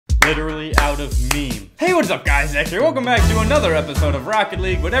literally out of meme. Hey, what's up guys, Zex here. Welcome back to another episode of Rocket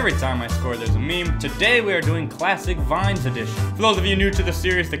League, but every time I score there's a meme. Today we are doing Classic Vines Edition. For those of you new to the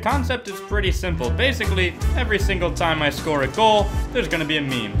series, the concept is pretty simple. Basically, every single time I score a goal, there's gonna be a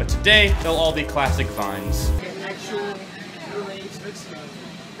meme, but today they'll all be Classic Vines.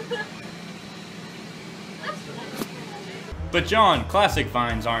 But John, Classic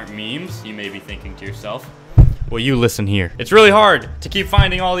Vines aren't memes, you may be thinking to yourself. Well, you listen here. It's really hard to keep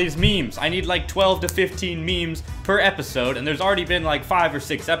finding all these memes. I need like 12 to 15 memes per episode, and there's already been like 5 or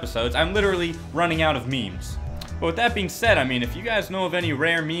 6 episodes. I'm literally running out of memes. But with that being said, I mean, if you guys know of any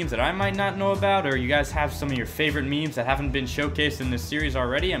rare memes that I might not know about, or you guys have some of your favorite memes that haven't been showcased in this series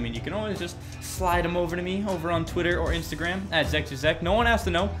already, I mean, you can always just slide them over to me over on Twitter or Instagram at ZexyZek. No one has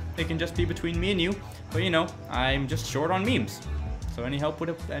to know. It can just be between me and you. But you know, I'm just short on memes. So any help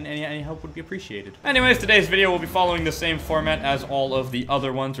would be appreciated. Anyways, today's video will be following the same format as all of the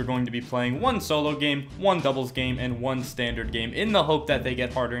other ones. We're going to be playing one solo game, one doubles game, and one standard game in the hope that they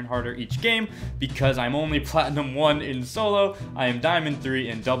get harder and harder each game, because I'm only Platinum 1 in solo, I am Diamond 3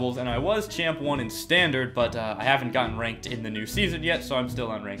 in doubles, and I was Champ 1 in standard, but I haven't gotten ranked in the new season yet, so I'm still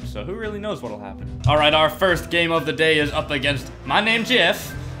unranked, so who really knows what'll happen. Alright, our first game of the day is up against my name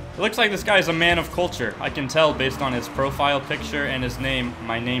Jeff. It looks like this guy's a man of culture. I can tell based on his profile picture and his name,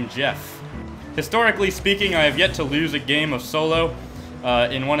 my name Jeff. Historically speaking, I have yet to lose a game of solo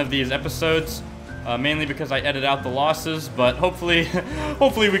in one of these episodes, mainly because I edit out the losses, but hopefully,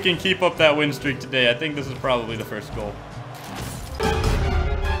 hopefully we can keep up that win streak today. I think this is probably the first goal.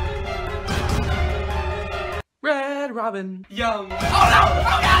 Red Robin, yum. Oh no!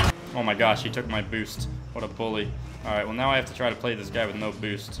 Oh god! Oh my gosh, he took my boost. What a bully. Alright, well now I have to try to play this guy with no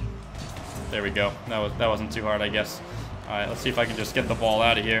boost. There we go. That wasn't too hard, I guess. Alright, let's see if I can just get the ball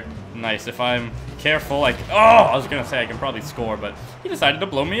out of here. Nice. If I'm careful, like... Oh! I was gonna say I can probably score, but he decided to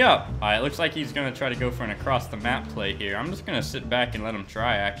blow me up. Alright, looks like he's gonna try to go for an across-the-map play here. I'm just gonna sit back and let him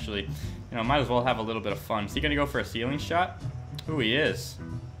try, actually. You know, might as well have a little bit of fun. Is he gonna go for a ceiling shot? Ooh, he is.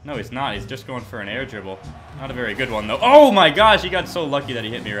 No, he's not. He's just going for an air dribble. Not a very good one, though. Oh my gosh, he got so lucky that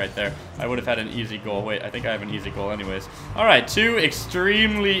he hit me right there. I would have had an easy goal. Wait, I think I have an easy goal anyways. All right, 2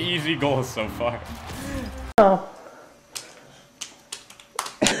 extremely easy goals so far. Oh.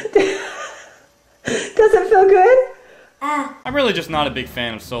 Does it feel good? I'm really just not a big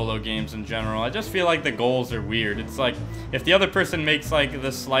fan of solo games in general. I just feel like the goals are weird. It's like, if the other person makes like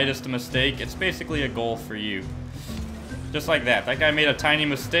the slightest mistake, it's basically a goal for you. Just like that. That guy made a tiny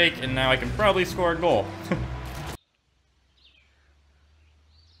mistake, and now I can probably score a goal.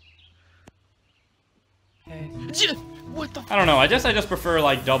 What the? I don't know. I guess I just prefer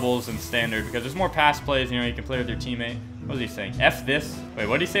like doubles and standard because there's more pass plays. You know, you can play with your teammate. What is he saying? F this? Wait,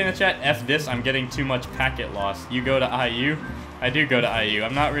 what did he say in the chat? F this? I'm getting too much packet loss. You go to IU? I do go to IU.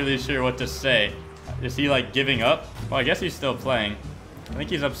 I'm not really sure what to say. Is he like giving up? Well, I guess he's still playing. I think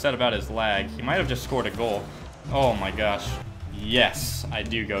he's upset about his lag. He might have just scored a goal. Oh my gosh. Yes, I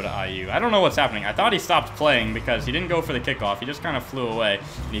do go to IU. I don't know what's happening. I thought he stopped playing because he didn't go for the kickoff. He just kind of flew away.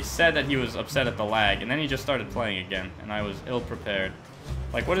 And he said that he was upset at the lag. And then he just started playing again. And I was ill-prepared.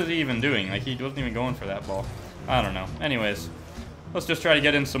 Like, what is he even doing? Like, he wasn't even going for that ball. I don't know. Anyways, let's just try to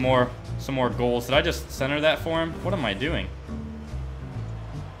get in some more goals. Did I just center that for him? What am I doing?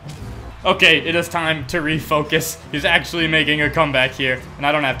 Okay, it is time to refocus. He's actually making a comeback here, and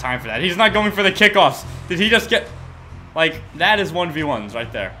I don't have time for that. He's not going for the kickoffs. Did he just get... Like, that is 1v1s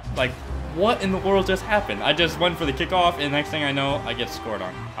right there. Like, what in the world just happened? I just went for the kickoff, and next thing I know, I get scored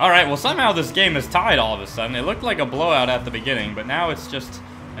on. Alright, well, somehow this game is tied all of a sudden. It looked like a blowout at the beginning, but now it's just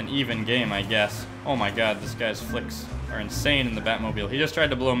an even game, I guess. Oh my god, this guy's flicks are insane in the Batmobile. He just tried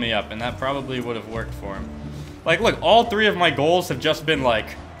to blow me up, and that probably would have worked for him. Like, look, all 3 of my goals have just been,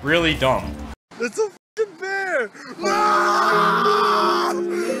 like... really dumb. It's a fucking bear! Oh,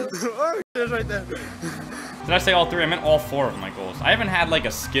 there's right there. Did I say all 3? I meant all 4 of my goals. I haven't had like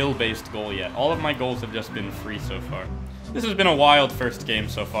a skill-based goal yet. All of my goals have just been free so far. This has been a wild first game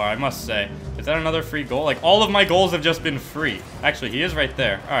so far, I must say. Is that another free goal? Like, all of my goals have just been free. Actually, he is right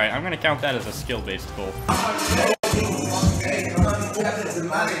there. Alright, I'm gonna count that as a skill-based goal.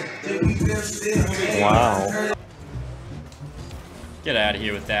 Wow. Get out of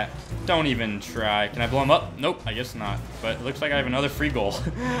here with that. Don't even try. Can I blow him up? Nope, I guess not. But it looks like I have another free goal.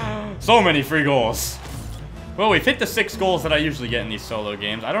 So many free goals. Well, we've hit the 6 goals that I usually get in these solo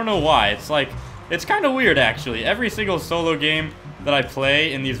games. I don't know why. It's like, it's kind of weird, actually. Every single solo game that I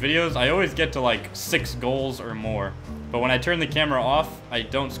play in these videos, I always get to like 6 goals or more. But when I turn the camera off, I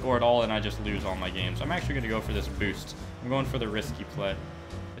don't score at all and I just lose all my games. I'm actually going to go for this boost. I'm going for the risky play.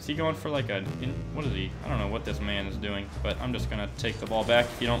 Is he going for like a, what is he? I don't know what this man is doing, but I'm just gonna take the ball back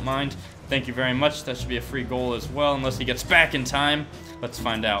if you don't mind. Thank you very much. That should be a free goal as well, unless he gets back in time. Let's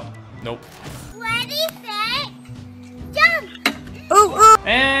find out. Nope. Ready, set, jump!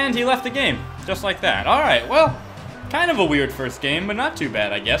 And he left the game, just like that. All right, well, kind of a weird first game, but not too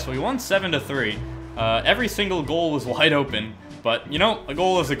bad, I guess. We won 7-3. Every single goal was wide open. But, you know, a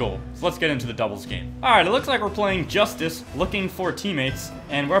goal is a goal. So let's get into the doubles game. Alright, it looks like we're playing Justice, looking for teammates,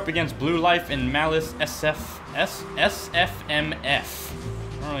 and we're up against Blue Life and Malice SFMF. I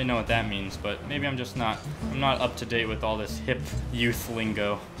don't really know what that means, but maybe I'm not up to date with all this hip youth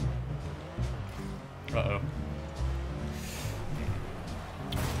lingo. Uh-oh.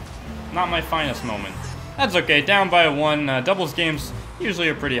 Not my finest moment. That's okay, down by 1. Doubles games usually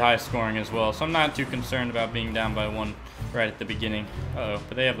are pretty high scoring as well, so I'm not too concerned about being down by 1. Right at the beginning. Uh-oh,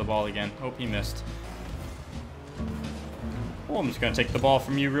 but they have the ball again. Oh, he missed. Oh, I'm just gonna take the ball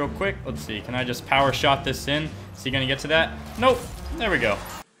from you real quick. Let's see, can I just power shot this in? Is he gonna get to that? Nope. There we go.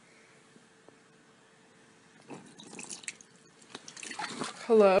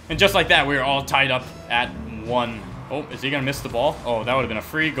 Hello. And just like that, we were all tied up at 1. Oh, is he gonna miss the ball? Oh, that would have been a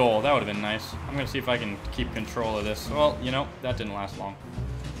free goal. That would have been nice. I'm gonna see if I can keep control of this. Well, you know, that didn't last long.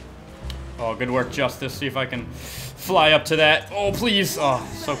 Oh, good work, Justice. See if I can fly up to that. Oh, please. Oh,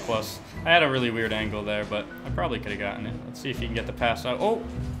 so close. I had a really weird angle there, but I probably could have gotten it. Let's see if he can get the pass out. Oh,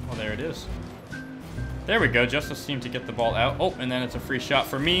 well, there it is. There we go. Justice seemed to get the ball out. Oh, and then it's a free shot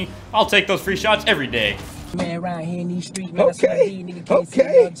for me. I'll take those free shots every day. Man, around here in these streets, man, Okay.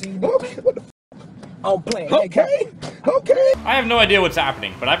 I have no idea what's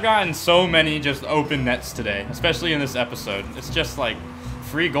happening, but I've gotten so many just open nets today, especially in this episode. It's just like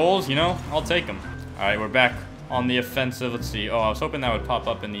free goals, you know? I'll take them. All right, we're back on the offensive. Let's see. Oh, I was hoping that would pop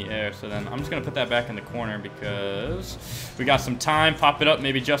up in the air, so then I'm just going to put that back in the corner because we got some time. Pop it up.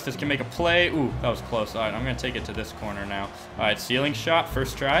 Maybe Justice can make a play. Ooh, that was close. All right, I'm going to take it to this corner now. All right, ceiling shot,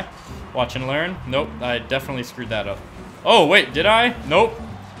 first try. Watch and learn. Nope, I definitely screwed that up. Oh, wait, did I? Nope.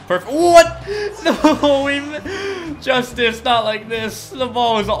 Perfect. What? No, Justice, not like this. The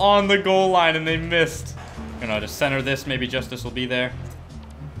ball was on the goal line and they missed. You know, just center this. Maybe Justice will be there.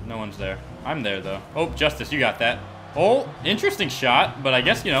 No one's there. I'm there, though. Oh, Justice, you got that. Oh, interesting shot, but I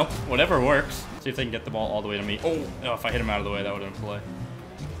guess, you know, whatever works. See if they can get the ball all the way to me. Oh, if I hit him out of the way, that would have been play.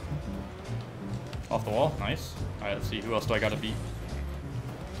 Off the wall. Nice. All right, let's see. Who else do I got to beat?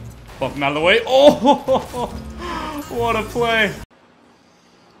 Bump him out of the way. Oh, what a play.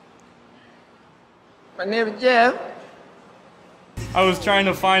 My name is Jeff. I was trying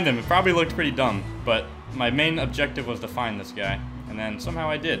to find him. It probably looked pretty dumb, but my main objective was to find this guy. And then somehow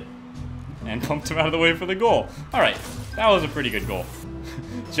I did. And bumped him out of the way for the goal. Alright, that was a pretty good goal.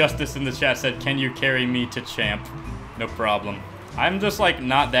 Justice in the chat said, "Can you carry me to champ?" No problem. I'm just like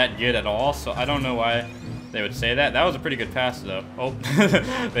not that good at all, so I don't know why they would say that. That was a pretty good pass though. Oh,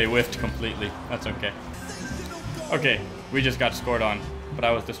 they whiffed completely. That's okay. Okay, we just got scored on, but I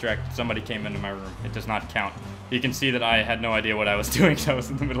was distracted. Somebody came into my room. It does not count. You can see that I had no idea what I was doing. I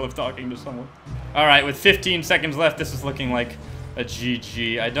was in the middle of talking to someone. Alright, with 15 seconds left, this is looking like a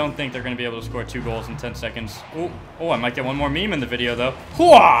GG. I don't think they're going to be able to score 2 goals in 10 seconds. Oh, I might get one more meme in the video, though.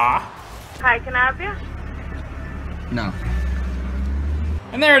 Hooah! Hi, can I help you? No.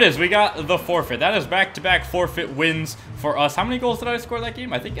 And there it is. We got the forfeit. That is back-to-back forfeit wins for us. How many goals did I score that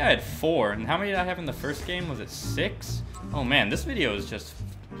game? I think I had 4. And how many did I have in the first game? Was it 6? Oh, man. This video is just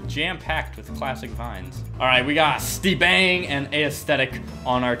jam-packed with classic vines. All right, we got Stebang and Aesthetic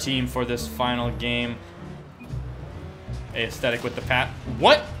on our team for this final game. Aesthetic with the pat.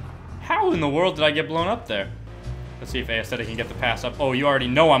 What? How in the world did I get blown up there? Let's see if Aesthetic can get the pass up. Oh, you already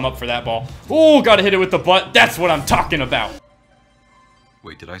know I'm up for that ball. Oh, gotta hit it with the butt. That's what I'm talking about.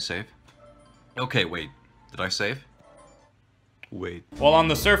 Wait, did I save? Okay, wait. Did I save? Wait. Well, on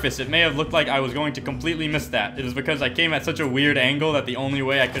the surface, it may have looked like I was going to completely miss that. It was because I came at such a weird angle that the only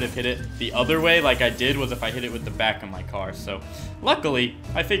way I could have hit it the other way, like I did, was if I hit it with the back of my car. So, luckily,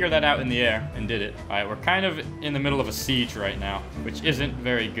 I figured that out in the air and did it. Alright, we're kind of in the middle of a siege right now, which isn't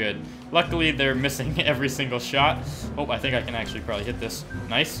very good. Luckily, they're missing every single shot. Oh, I think I can actually probably hit this.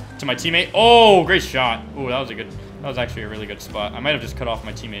 Nice. To my teammate. Oh, great shot. Oh, that was actually a really good spot. I might have just cut off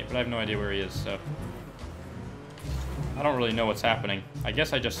my teammate, but I have no idea where he is, so I don't really know what's happening. I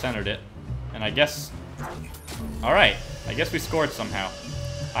guess I just centered it. And I guess... Alright. I guess we scored somehow.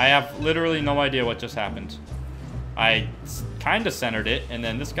 I have literally no idea what just happened. I kind of centered it, and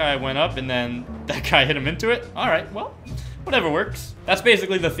then this guy went up, and then that guy hit him into it. Alright, well, whatever works. That's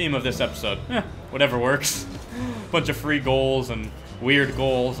basically the theme of this episode. Whatever works. Bunch of free goals and weird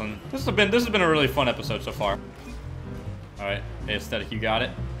goals, and this has been a really fun episode so far. Alright, Aesthetic, you got it.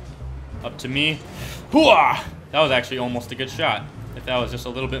 Up to me. Hooah! That was actually almost a good shot. If that was just a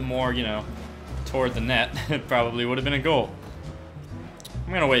little bit more, you know, toward the net, it probably would have been a goal.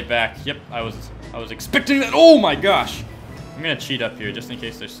 I'm gonna wait back. Yep, I was expecting that. Oh my gosh! I'm gonna cheat up here just in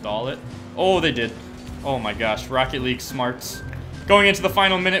case they stall it. Oh, they did. Oh my gosh, Rocket League smarts. Going into the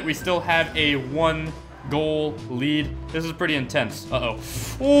final minute, we still have a 1-goal lead. This is pretty intense. Uh-oh.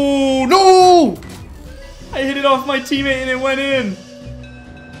 Oh, no! I hit it off my teammate and it went in.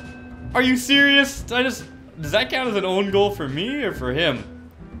 Are you serious? Does that count as an own goal for me or for him?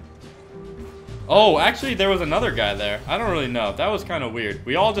 Oh, actually, there was another guy there. I don't really know. That was kind of weird.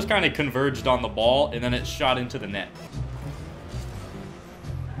 We all just kind of converged on the ball, and then it shot into the net.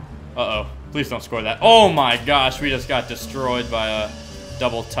 Uh-oh. Please don't score that. Oh, my gosh. We just got destroyed by a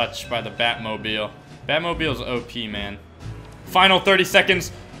double touch by the Batmobile. Batmobile's OP, man. Final 30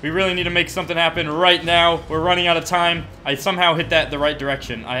 seconds. We really need to make something happen right now. We're running out of time. I somehow hit that the right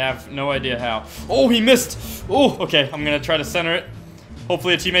direction. I have no idea how. Oh, he missed. Oh, okay. I'm going to try to center it.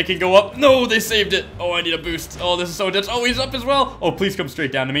 Hopefully a teammate can go up. No, they saved it. Oh, I need a boost. Oh, this is so intense. Oh, he's up as well. Oh, please come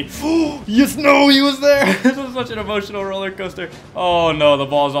straight down to me. Oh, yes, no, he was there. This was such an emotional roller coaster. Oh, no, the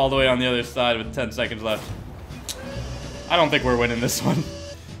ball's all the way on the other side with 10 seconds left. I don't think we're winning this one.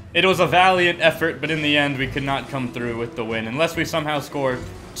 It was a valiant effort, but in the end, we could not come through with the win unless we somehow score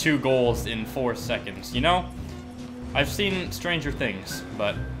 2 goals in 4 seconds. You know, I've seen stranger things,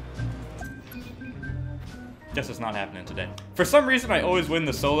 but guess it's not happening today. For some reason, I always win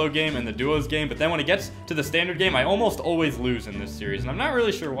the solo game and the duos game, but then when it gets to the standard game, I almost always lose in this series, and I'm not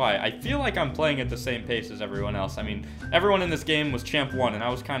really sure why. I feel like I'm playing at the same pace as everyone else. I mean, everyone in this game was champ 1, and I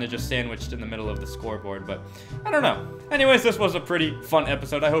was kind of just sandwiched in the middle of the scoreboard, but I don't know. Anyways, this was a pretty fun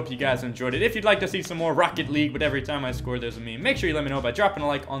episode. I hope you guys enjoyed it. If you'd like to see some more Rocket League, but every time I score, there's a meme, make sure you let me know by dropping a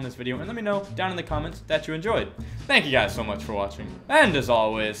like on this video, and let me know down in the comments that you enjoyed. Thank you guys so much for watching, and as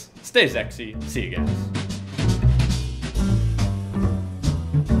always, stay Zexy. See you guys.